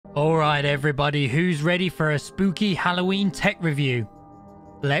Alright everybody, who's ready for a spooky Halloween tech review?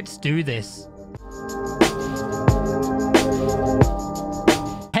 Let's do this.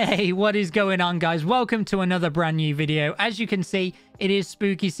 Hey, what is going on guys? Welcome to another brand new video. As you can see, it is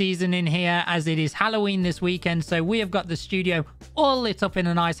spooky season in here as it is Halloween this weekend. So we have got the studio all lit up in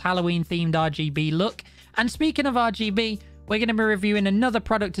a nice Halloween themed RGB look. And speaking of RGB, we're going to be reviewing another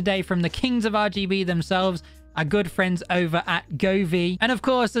product today from the kings of RGB themselves, our good friends over at Govee. And of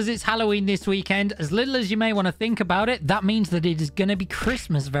course, as it's Halloween this weekend, as little as you may want to think about it, that means that it is going to be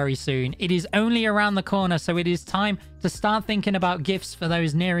Christmas very soon. It is only around the corner, so it is time to start thinking about gifts for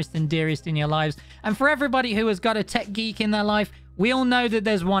those nearest and dearest in your lives. And for everybody who has got a tech geek in their life, we all know that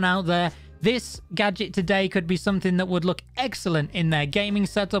there's one out there. This gadget today could be something that would look excellent in their gaming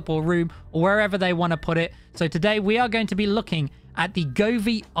setup or room or wherever they want to put it. So today we are going to be looking at the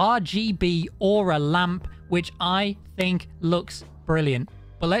Govee RGB Aura Lamp, which I think looks brilliant.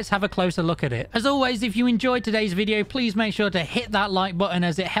 But let's have a closer look at it. As always, if you enjoyed today's video, please make sure to hit that like button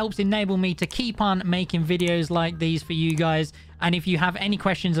as it helps enable me to keep on making videos like these for you guys. And if you have any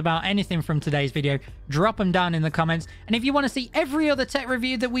questions about anything from today's video, drop them down in the comments. And if you want to see every other tech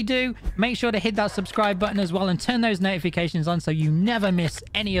review that we do, make sure to hit that subscribe button as well and turn those notifications on so you never miss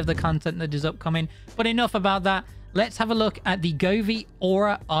any of the content that is upcoming. But enough about that. Let's have a look at the Govee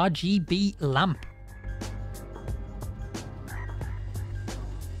Aura RGB lamp.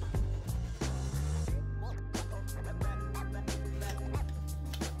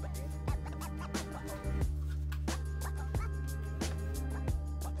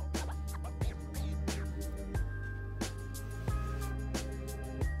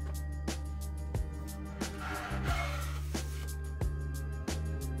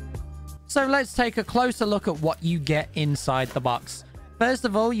 So let's take a closer look at what you get inside the box. First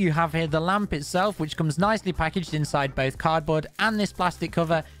of all, you have here the lamp itself, which comes nicely packaged inside both cardboard and this plastic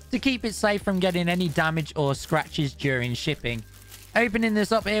cover to keep it safe from getting any damage or scratches during shipping. Opening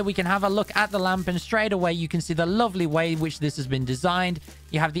this up here, we can have a look at the lamp, and straight away you can see the lovely way in which this has been designed.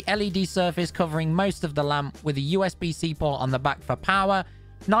 You have the LED surface covering most of the lamp with a USB-C port on the back for power.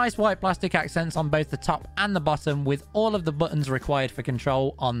 Nice white plastic accents on both the top and the bottom with all of the buttons required for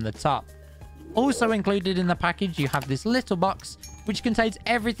control on the top. Also included in the package, you have this little box which contains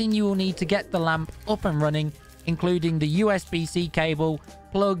everything you will need to get the lamp up and running, including the USB-C cable,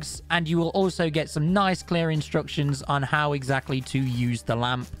 plugs, and you will also get some nice clear instructions on how exactly to use the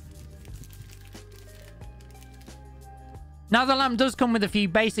lamp. Now, the lamp does come with a few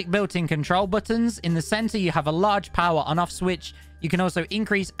basic built-in control buttons. In the center, you have a large power on-off switch. You can also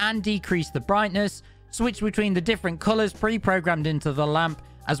increase and decrease the brightness, switch between the different colors pre-programmed into the lamp,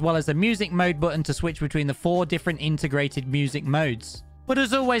 as well as a music mode button to switch between the 4 different integrated music modes. But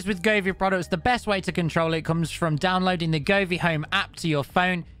as always with Govee products, the best way to control it comes from downloading the Govee Home app to your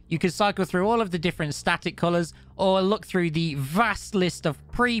phone. You can cycle through all of the different static colors or look through the vast list of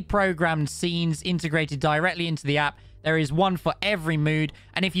pre-programmed scenes integrated directly into the app. There is one for every mood,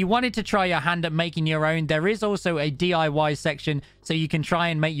 and if you wanted to try your hand at making your own, there is also a DIY section so you can try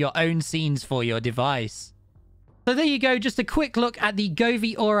and make your own scenes for your device. So there you go, just a quick look at the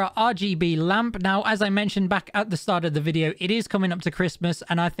Govee Aura RGB lamp. Now, as I mentioned back at the start of the video, it is coming up to Christmas,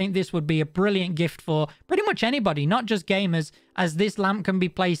 and I think this would be a brilliant gift for pretty much anybody, not just gamers, as this lamp can be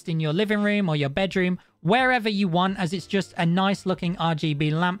placed in your living room or your bedroom, wherever you want, as it's just a nice looking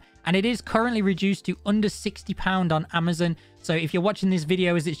RGB lamp. And it is currently reduced to under £60 on Amazon. So if you're watching this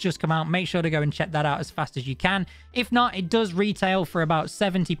video as it's just come out, make sure to go and check that out as fast as you can. If not, it does retail for about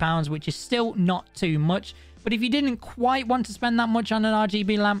 £70, which is still not too much. But if you didn't quite want to spend that much on an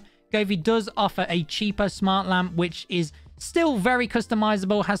RGB lamp, Govee does offer a cheaper smart lamp, which is still very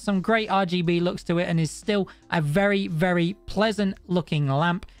customizable, has some great RGB looks to it, and is still a very, very pleasant looking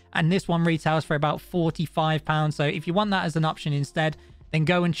lamp. And this one retails for about £45. So if you want that as an option instead, then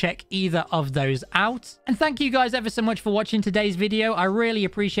go and check either of those out. And thank you guys ever so much for watching today's video. I really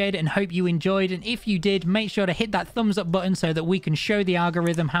appreciate it and hope you enjoyed. And if you did, make sure to hit that thumbs up button so that we can show the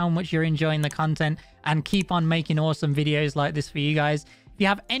algorithm how much you're enjoying the content and keep on making awesome videos like this for you guys. If you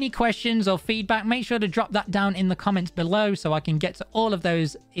have any questions or feedback, make sure to drop that down in the comments below so I can get to all of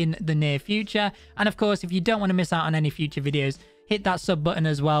those in the near future. And of course, if you don't want to miss out on any future videos, hit that sub button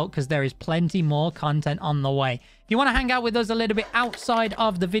as well, because there is plenty more content on the way. If you want to hang out with us a little bit outside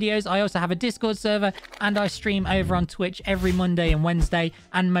of the videos, I also have a Discord server, and I stream over on Twitch every Monday and Wednesday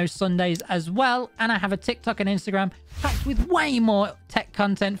and most Sundays as well. And I have a TikTok and Instagram packed with way more tech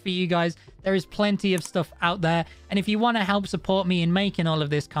content for you guys. There is plenty of stuff out there. And if you want to help support me in making all of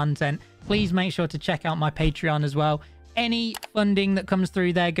this content, please make sure to check out my Patreon as well. Any funding that comes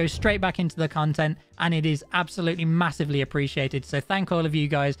through there goes straight back into the content, and it is absolutely massively appreciated. So thank all of you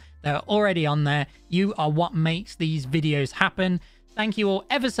guys that are already on there. You are what makes these videos happen. Thank you all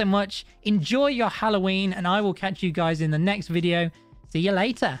ever so much. Enjoy your Halloween, and I will catch you guys in the next video. See you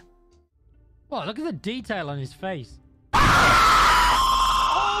later. Wow, look at the detail on his face. Oh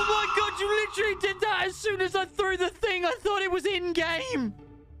my god, you literally did that as soon as I threw the thing. I thought it was in-game.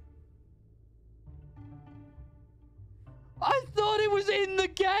 I thought it was in the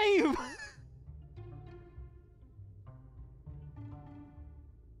game.